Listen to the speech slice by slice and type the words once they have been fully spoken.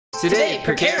Today,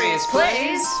 Precarious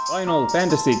plays Final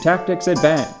Fantasy Tactics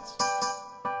Advance.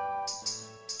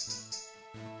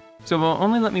 So it will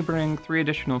only let me bring 3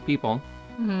 additional people.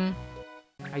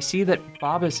 I see that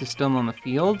Bobbus is still on the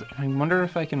field, and I wonder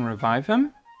if I can revive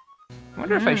him? I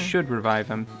wonder if I should revive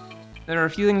him. There are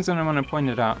a few things that I want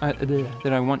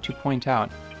to point out.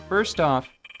 First off,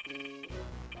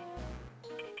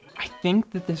 I think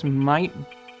that this might...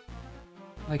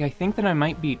 I think that I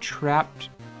might be trapped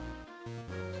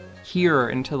here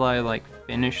until I,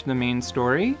 finish the main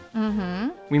story.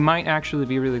 We might actually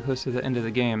be really close to the end of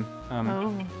the game.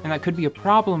 And that could be a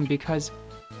problem because...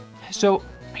 So,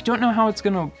 I don't know how it's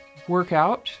gonna work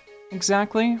out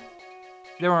exactly.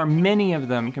 There are many of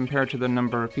them compared to the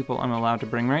number of people I'm allowed to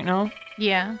bring right now.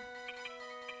 Yeah.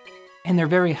 And they're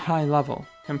very high level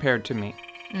compared to me.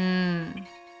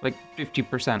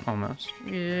 50% almost.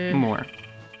 More.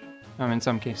 In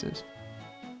some cases.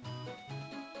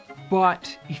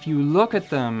 But if you look at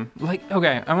them,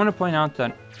 okay, I want to point out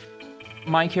that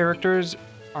my characters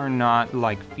are not,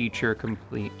 feature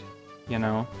complete, you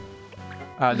know?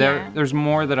 There's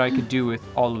more that I could do with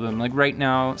all of them. Right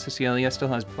now, Cecilia still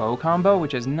has bow combo,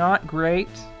 which is not great.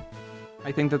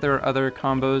 I think that there are other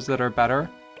combos that are better.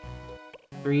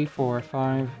 3, 4,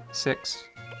 5, 6.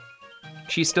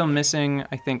 She's still missing,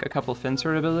 I think, a couple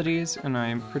Fencer abilities, and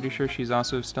I'm pretty sure she's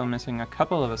also still missing a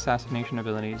couple of assassination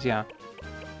abilities, yeah.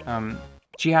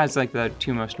 She has, the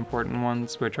 2 most important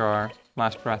ones, which are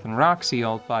Last Breath and Rock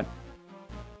Seal, but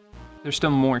there's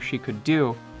still more she could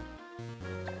do.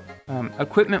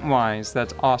 Equipment-wise,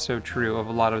 that's also true of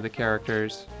a lot of the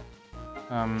characters.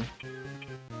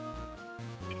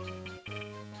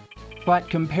 But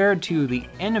compared to the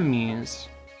enemies,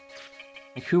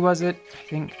 who was it? I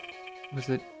think, was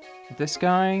it this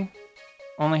guy?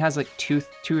 Only has, 2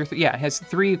 or 3, yeah, has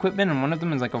 3 equipment, and one of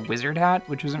them is, a wizard hat,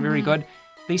 which isn't very good.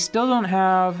 They still don't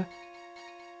have...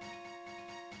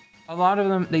 A lot of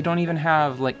them, they don't even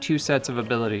have, 2 sets of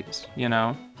abilities, you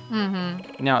know?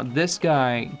 Now, this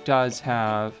guy does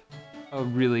have a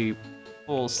really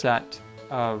full set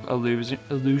of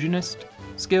illusionist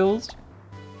skills,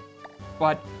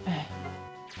 but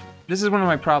this is one of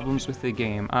my problems with the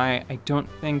game. I don't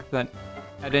think that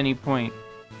at any point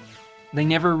they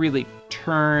never really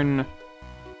turn...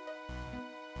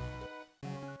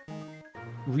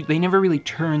 They never really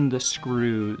turn the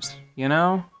screws, you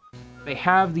know? They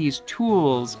have these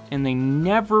tools, and they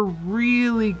never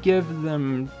really give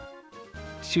them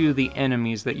to the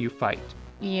enemies that you fight.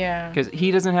 Yeah. Because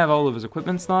he doesn't have all of his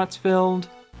equipment slots filled,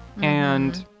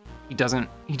 and he doesn't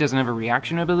have a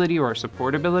reaction ability or a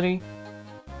support ability.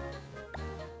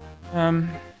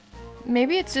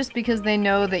 Maybe it's just because they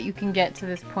know that you can get to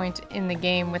this point in the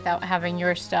game without having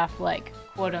your stuff,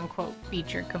 quote-unquote,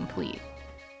 feature complete.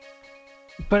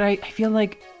 But I feel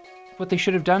like what they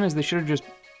should have done is they should have just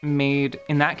made,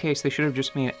 in that case, they should have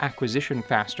just made acquisition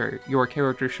faster. Your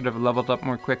character should have leveled up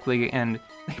more quickly, and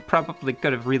they probably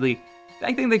could have really,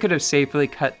 I think they could have safely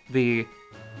cut the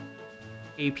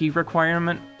AP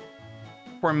requirement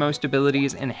for most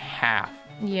abilities in half.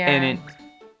 Yeah. And it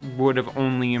would have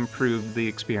only improved the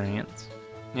experience,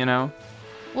 you know?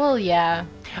 Well, yeah.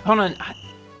 Hold on.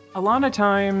 A lot of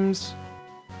times,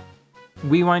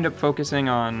 we wind up focusing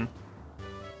on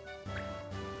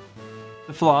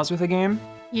the flaws with a game.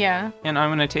 Yeah. And I'm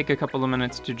going to take a couple of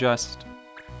minutes to just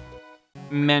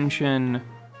mention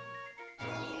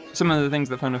some of the things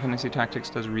that Final Fantasy Tactics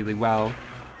does really well.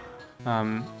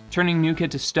 Turning New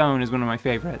Kid to stone is one of my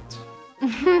favorites.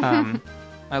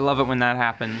 I love it when that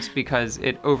happens because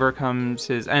it overcomes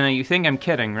his... I know you think I'm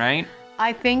kidding, right?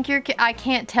 I think you're... I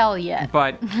can't tell yet.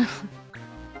 But,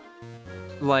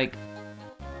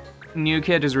 New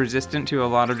Kid is resistant to a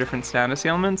lot of different status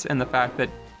ailments, and the fact that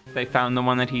they found the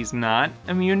one that he's not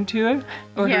immune to it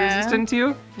or resistant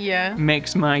to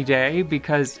makes my day,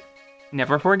 because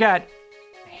never forget,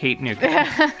 I hate New Kid.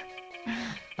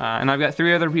 And I've got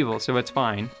 3 other people, so it's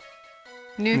fine.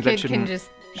 New Kid can just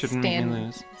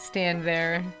stand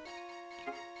there,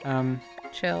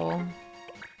 chill.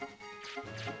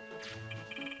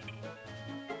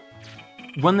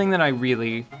 One thing that I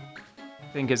really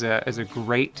think is a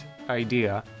great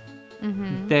idea,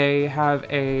 they have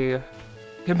a...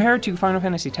 Compared to Final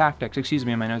Fantasy Tactics, excuse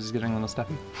me, my nose is getting a little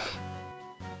stuffy.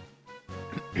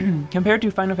 Compared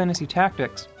to Final Fantasy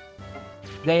Tactics,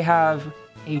 they have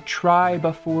a try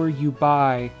before you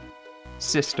buy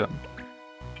system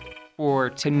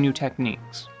for new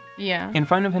techniques. Yeah. In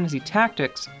Final Fantasy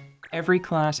Tactics, every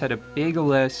class had a big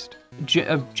list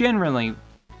of generally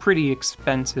pretty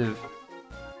expensive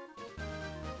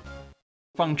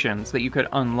functions that you could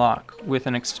unlock with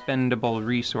an expendable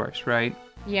resource, right?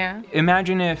 Yeah.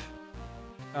 Imagine if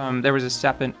there was a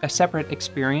separate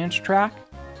experience track.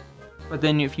 But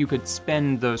then if you could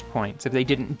spend those points, if they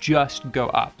didn't just go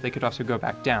up, they could also go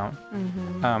back down.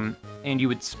 And you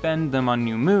would spend them on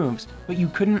new moves, but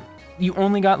you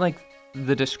only got like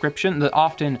the description, the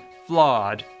often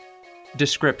flawed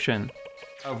description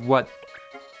of what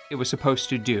it was supposed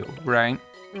to do, right?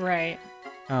 Right.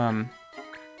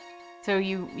 So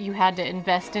you had to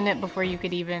invest in it before you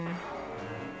could even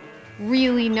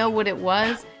really know what it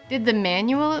was. Did the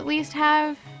manual at least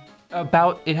have?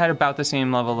 It had about the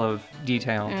same level of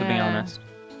detail, to be honest.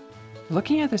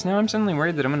 Looking at this now, I'm suddenly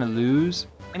worried that I'm gonna lose.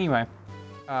 Anyway,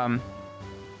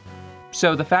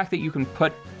 so the fact that you can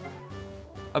put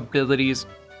abilities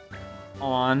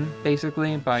on,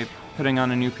 basically, by putting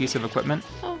on a new piece of equipment.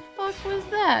 What the fuck was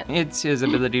that? It's his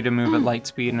ability to move at light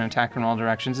speed and attack from all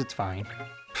directions. It's fine.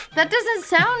 That doesn't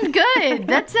sound good.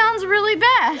 That sounds really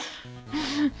bad.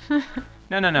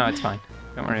 No, it's fine.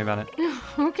 Don't worry about it.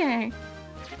 Okay.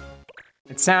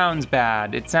 It sounds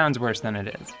bad. It sounds worse than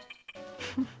it is.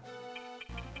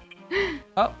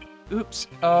 Oh, oops.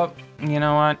 Oh, you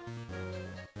know what?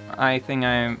 I think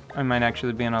I might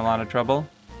actually be in a lot of trouble.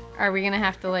 Are we gonna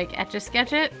have to like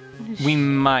etch-a-sketch it? We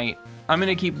might. I'm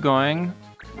gonna keep going,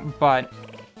 but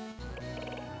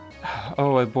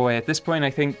oh boy, at this point I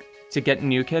think to get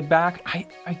New Kid back,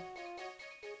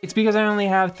 it's because I only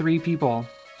have 3 people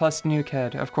plus New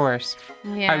Kid, of course.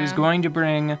 Yeah. I was going to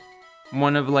bring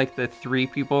one of like the 3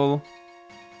 people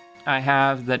I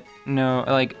have that know,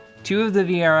 like 2 of the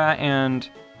Vieira and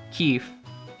Keith,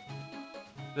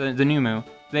 the Numu.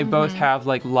 They both have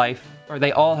like life, or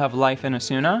they all have life in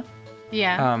Asuna.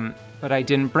 Yeah. But I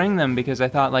didn't bring them because I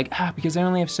thought like, because I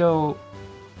have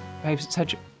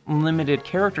such limited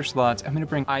character slots, I'm gonna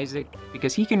bring Isaac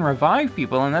because he can revive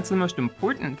people, and that's the most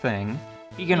important thing.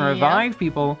 He can revive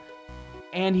people,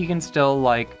 and he can still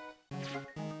like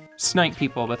snipe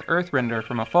people with Earthrender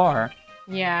from afar.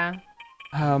 Yeah.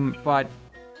 But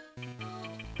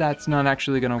that's not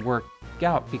actually gonna work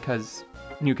out because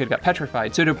New Kid got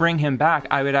petrified. So to bring him back,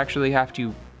 I would actually have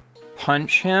to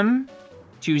punch him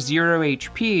to 0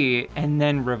 HP and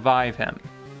then revive him.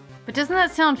 But doesn't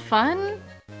that sound fun?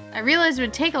 I realized it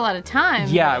would take a lot of time.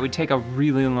 Yeah, it would take a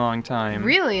really long time.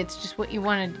 Really, it's just what you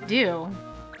wanted to do.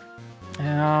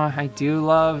 I do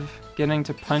love getting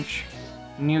to punch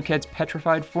New Kid's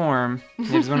petrified form.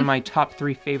 It's one of my top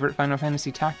 3 favorite Final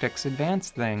Fantasy Tactics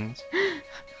advanced things.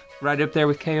 Right up there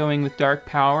with KOing with Dark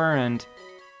Power and,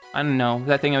 I don't know,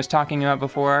 that thing I was talking about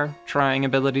before, trying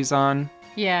abilities on.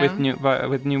 Yeah.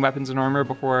 With new weapons and armor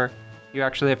before you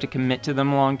actually have to commit to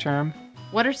them long term.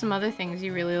 What are some other things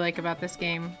you really like about this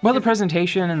game? Well, the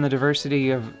presentation and the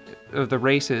diversity of the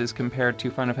races compared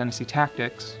to Final Fantasy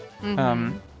Tactics.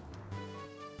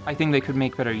 I think they could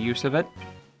make better use of it,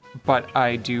 but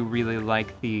I do really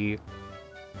like the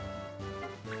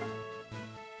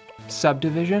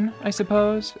subdivision, I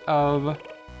suppose, of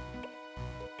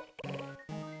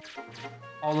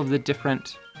all of the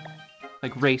different,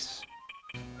 like, race,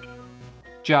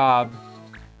 job,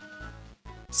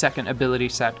 second ability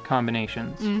set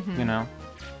combinations, you know?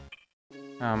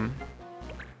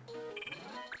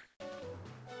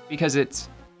 Because it's...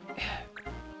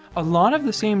 a lot of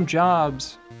the same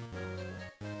jobs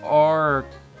are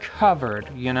covered,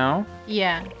 you know?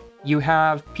 Yeah. You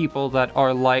have people that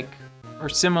are like, or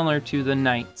similar to the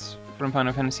knights from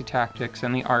Final Fantasy Tactics,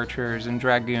 and the archers and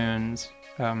dragoons,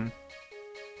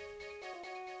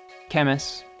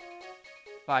 chemists,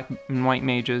 black and white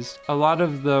mages. A lot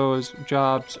of those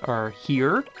jobs are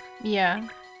here. Yeah.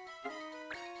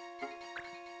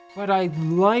 But I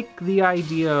like the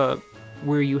idea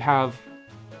where you have...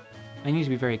 I need to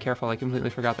be very careful. I completely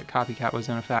forgot that Copycat was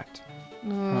in effect.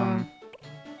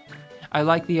 I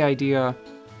like the idea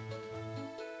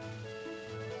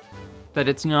that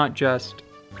it's not just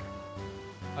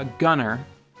a gunner,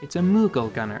 it's a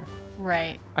Moogle gunner.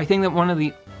 Right. I think that one of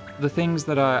the things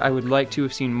that I would like to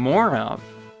have seen more of,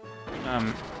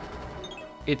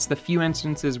 it's the few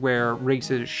instances where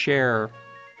races share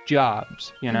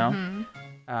jobs, you know?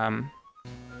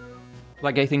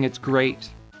 Like, I think it's great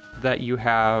that you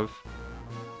have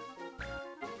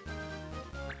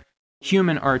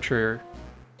human archers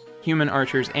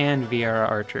and Vieira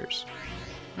archers.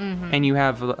 And you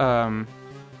have, I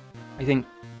think,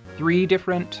 3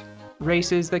 different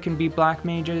races that can be black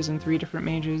mages and 3 different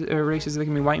races that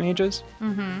can be white mages.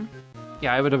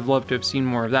 Yeah, I would have loved to have seen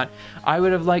more of that. I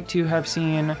would have liked to have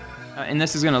seen, and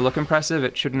this is going to look impressive,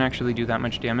 it shouldn't actually do that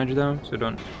much damage though, so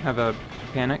don't have a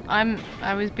panic.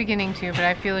 I was beginning to, but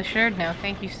I feel assured now,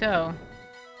 thank you so.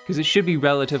 Because it should be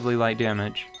relatively light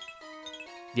damage.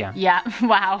 Yeah. Yeah,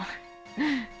 wow.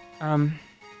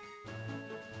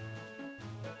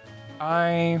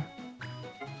 I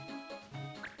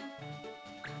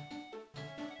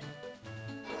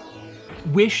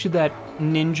wish that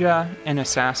ninja and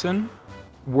assassin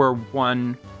were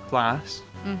one class.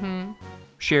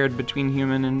 Shared between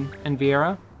human and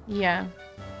Vieira. Yeah.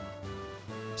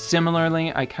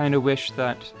 Similarly, I kind of wish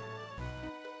that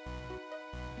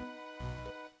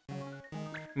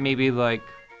maybe like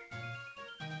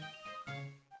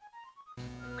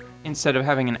instead of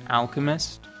having an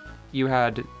alchemist, you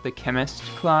had the chemist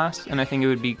class, and I think it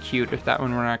would be cute if that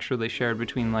one were actually shared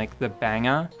between like the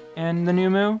Banga and the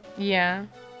Numu. Yeah.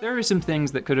 There are some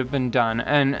things that could have been done,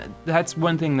 and that's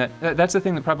one thing that's the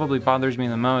thing that probably bothers me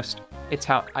the most. It's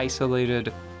how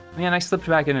isolated. Man, I slipped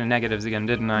back into negatives again,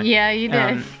 didn't I? Yeah, you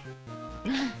did.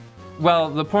 Well,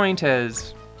 the point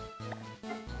is,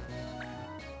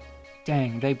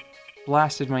 dang, they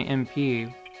blasted my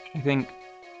MP. I think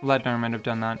Lednar might have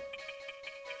done that.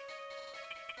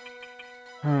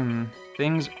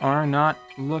 Things are not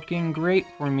looking great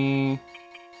for me.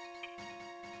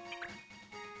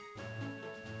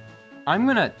 I'm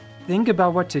gonna think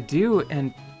about what to do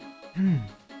and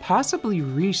possibly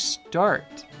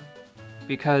restart,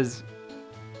 because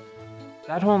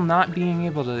that whole not being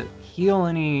able to heal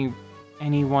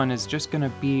anyone is just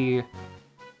gonna be,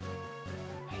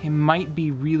 it might be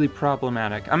really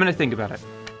problematic. I'm gonna think about it.